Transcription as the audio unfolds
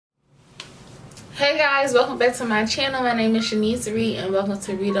Hey guys, welcome back to my channel. My name is Heyyyy Reid and welcome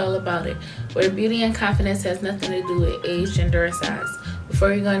to Read All About It, where beauty and confidence has nothing to do with age, gender, or size.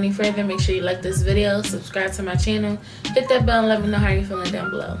 Before you go any further, make sure you like this video, subscribe to my channel, hit that bell and let me know how you're feeling down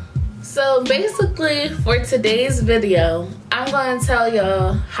below. So basically, for today's video, I'm going to tell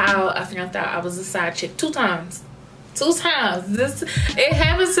y'all how I found out I was a side chick two times. It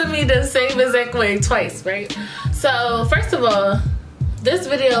happened to me the same exact way twice, right? So first of all, this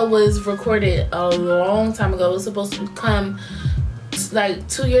video was recorded a long time ago. It was supposed to come like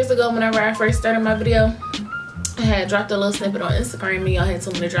 2 years ago whenever I first started my video. I had dropped a little snippet on Instagram and y'all had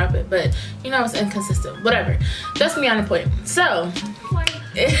told me to drop it, but you know I was inconsistent. Whatever. That's me on the point. So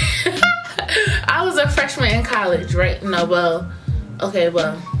I was a freshman in college, right? Alright.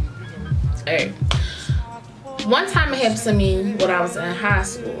 One time it happened to me when I was in high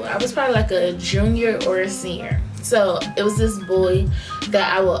school. I was probably like a junior or a senior. So it was this boy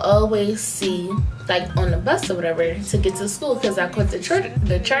that I will always see like on the bus or whatever to get to school, because I caught the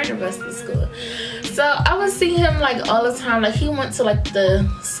charter bus to school. So I would see him like all the time. Like he went to like the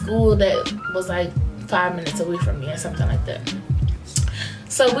school that was like 5 minutes away from me or something like that.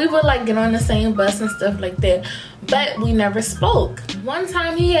 So we would like get on the same bus and stuff like that, but we never spoke. One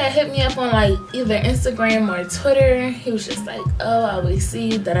time he had hit me up on like either Instagram or Twitter. He was just like, oh, I always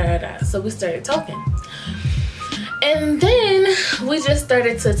see you, da da da. So we started talking. And then we just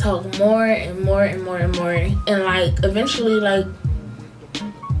started to talk more and more and more and more. And like eventually like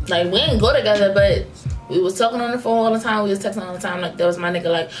we didn't go together, but we was talking on the phone all the time. We was texting all the time. Like that was my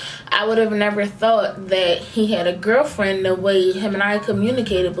nigga. Like I would have never thought that he had a girlfriend the way him and I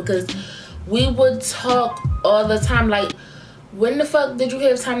communicated, because we would talk all the time. Like, when the fuck did you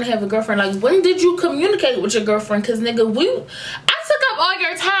have time to have a girlfriend? Like, when did you communicate with your girlfriend? Because nigga, I took up all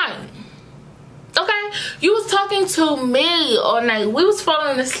your time. Okay, you was talking to me all night. We was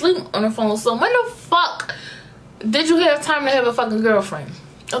falling asleep on the phone. So when the fuck did you have time to have a fucking girlfriend?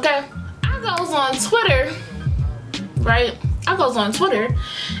 Okay, I goes on Twitter, right? I goes on Twitter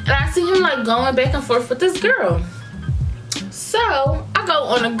and I see him like going back and forth with this girl. So I go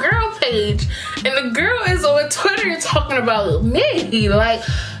on a girl page and the girl is on Twitter talking about me. Like,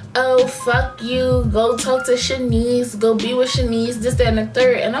 oh, fuck you, go talk to Shanice, go be with Shanice, this, that, and the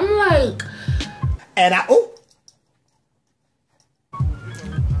third. And I'm like,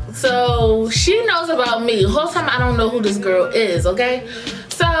 so she knows about me. The whole time I don't know who this girl is, okay?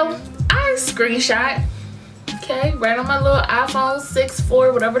 So I screenshot, okay, right on my little iPhone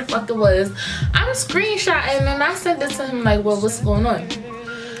 6-4, whatever the fuck it was. I'm screenshotting and I sent it to him like, well, what's going on?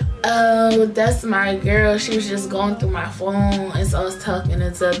 Oh, that's my girl. She was just going through my phone and so I was talking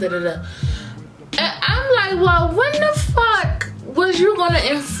and stuff, da da da. And I'm like, well, when the fuck was you gonna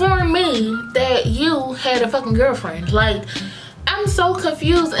inform me that you had a fucking girlfriend? Like, I'm so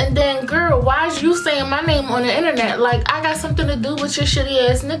confused. And then, girl, why is you saying my name on the internet? Like, I got something to do with your shitty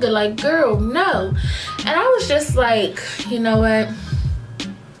ass nigga. Like, girl, no. And I was just like, you know what?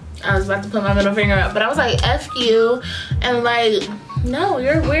 I was about to put my middle finger up, but I was like, F you. And like, no,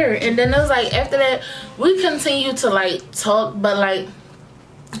 you're weird. And then it was like, after that, we continued to like talk, but like,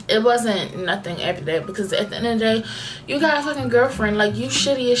 it wasn't nothing after that, because at the end of the day, you got a fucking girlfriend. Like, you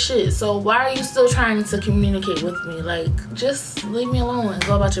shitty as shit. So why are you still trying to communicate with me? Like, just leave me alone and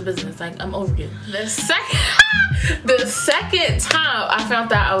go about your business. Like, I'm over you. The second time I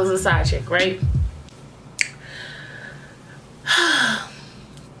found out I was a side chick, right?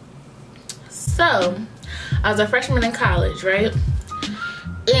 So I was a freshman in college, right?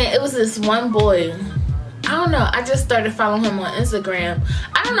 And it was this one boy. I don't know, I just started following him on Instagram.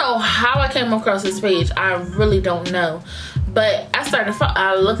 I don't know how I came across his page. I really don't know. But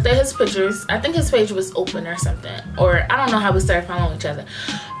I looked at his pictures. I think his page was open or something. Or I don't know how we started following each other.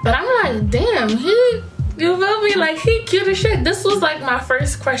 But I'm like, damn, you feel me? Like, he cute as shit. This was like my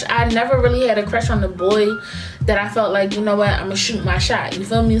first crush. I never really had a crush on the boy that I felt like, you know what, I'm gonna shoot my shot. You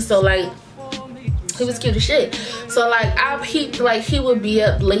feel me? So like, he was cute as shit. So like, he would be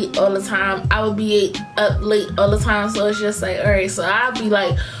up late all the time. I would be up late all the time. So it's just like, alright, so I'll be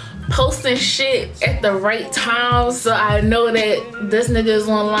like posting shit at the right time, so I know that this nigga is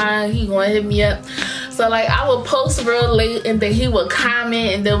online, he gonna hit me up. So like, I would post real late and then he would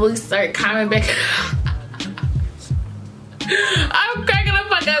comment and then we start commenting back. I'm cracking the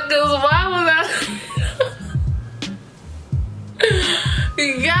fuck up because why was I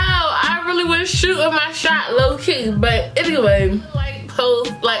yo, I really was shooting my shot low key. But anyway, like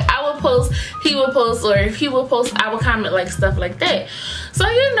post, like I would post, he would post, or if he would post, I would comment, like stuff like that. So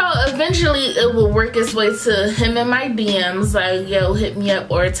you know, eventually it will work its way to him in my DMs, like, yo, hit me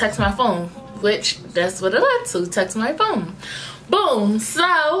up, or text my phone, which that's what it led to, text my phone. Boom. So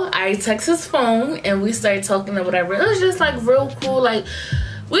I text his phone and we started talking or whatever. It was just like real cool. Like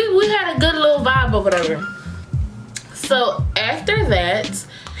we had a good little vibe or whatever. So after that,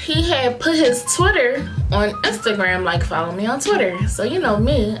 he had put his Twitter on Instagram, like follow me on Twitter. So you know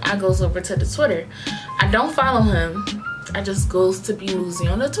me, I goes over to the Twitter. I don't follow him. I just goes to be nosy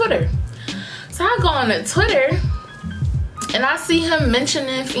on the Twitter. So I go on the Twitter and I see him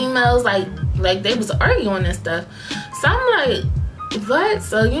mentioning females like they was arguing and stuff. So I'm like, what?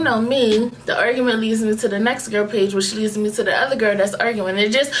 So you know me, the argument leads me to the next girl page, which leads me to the other girl that's arguing.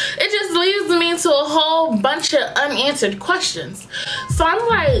 It just leads me to a whole bunch of unanswered questions. So I'm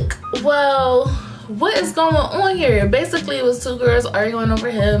like, well, what is going on here? Basically, it was two girls arguing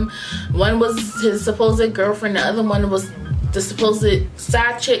over him. One was his supposed girlfriend, the other one was the supposed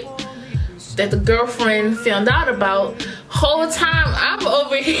side chick that the girlfriend found out about. Whole time I'm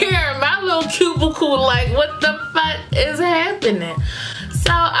over here in my little cubicle like, what the fuck is happening?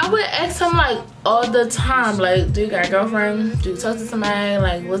 So I would ask him like all the time, like, do you got a girlfriend? Do you talk to somebody?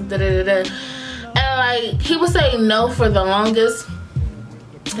 Like, what's da-da-da-da? And like he would say no for the longest,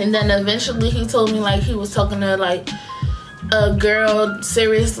 and then eventually he told me like he was talking to like a girl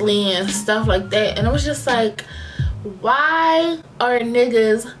seriously and stuff like that. And it was just like, why are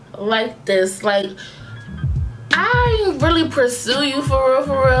niggas like this? Like, I didn't really pursue you for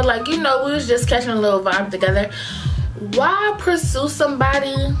real. Like, you know, we was just catching a little vibe together. Why pursue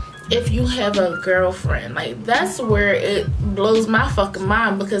somebody if you have a girlfriend? Like, that's where it blows my fucking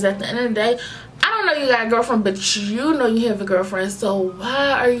mind, because at the end of the day, I don't know you got a girlfriend, but you know you have a girlfriend. So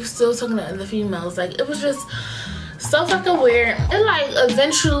why are you still talking to other females? Like, it was just so fucking weird. And like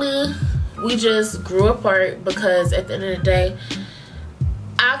eventually we just grew apart, because at the end of the day,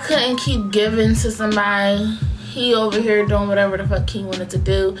 I couldn't keep giving to somebody. He over here doing whatever the fuck he wanted to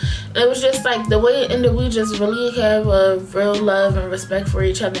do. It was just like the way it ended, we just really have a real love and respect for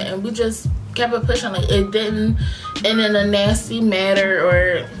each other, and we just kept it pushing. Like, it didn't end in a nasty matter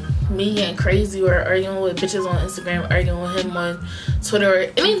or me getting crazy or arguing with bitches on Instagram, arguing with him on Twitter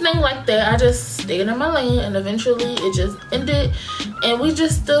or anything like that. I just stayed in my lane, and eventually it just ended, and we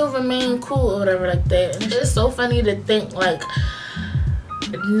just still remain cool or whatever like that. And it's just so funny to think like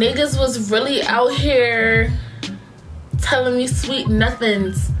niggas was really out here telling me sweet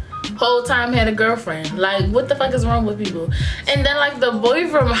nothings whole time had a girlfriend. Like, what the fuck is wrong with people? And then like the boy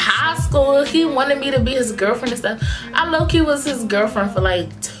from high school, he wanted me to be his girlfriend and stuff. I low-key was his girlfriend for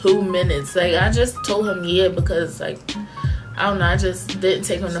like 2 minutes. Like, I just told him yeah, because like, I don't know, I just didn't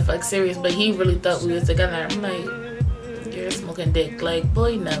take him the fuck serious, but he really thought we was together. I'm like, you're smoking dick. Like,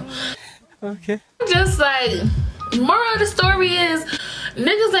 boy, no. Okay. Just like, moral of the story is,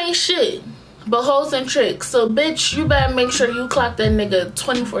 niggas ain't shit but hoes and tricks. So bitch, you better make sure you clock that nigga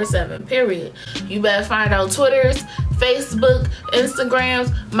 24/7, period. You better find out Twitters, Facebook,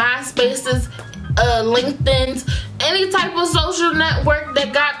 Instagrams, MySpaces, LinkedIn's, any type of social network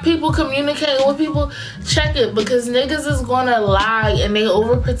that got people communicating with people. Check it, because niggas is gonna lie and they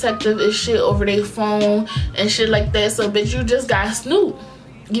overprotective as shit over their phone and shit like that. So bitch, you just got snoop.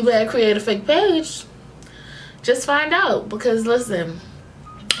 You better create a fake page. Just find out, because listen,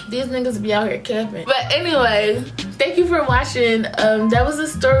 these niggas be out here camping. But anyway, thank you for watching. That was a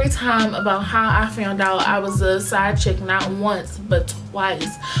story time about how I found out I was a side chick, not once but twice,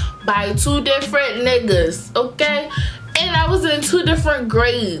 by 2 different niggas, okay? And I was in 2 different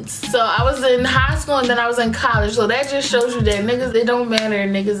grades. So I was in high school and then I was in college. So that just shows you that niggas, it don't matter.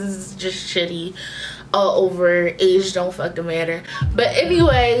 Niggas is just shitty. Over age don't fucking matter. But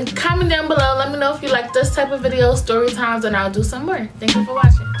anyway, comment down below, let me know if you like this type of video, story times, and I'll do some more. Thank you for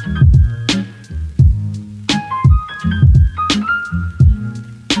watching.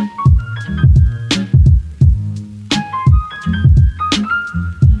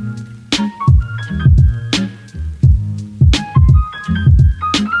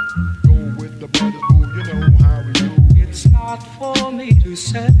 It's not for me to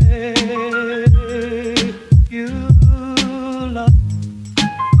say you love.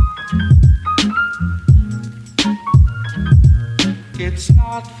 It's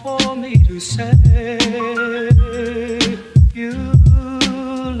not for me to say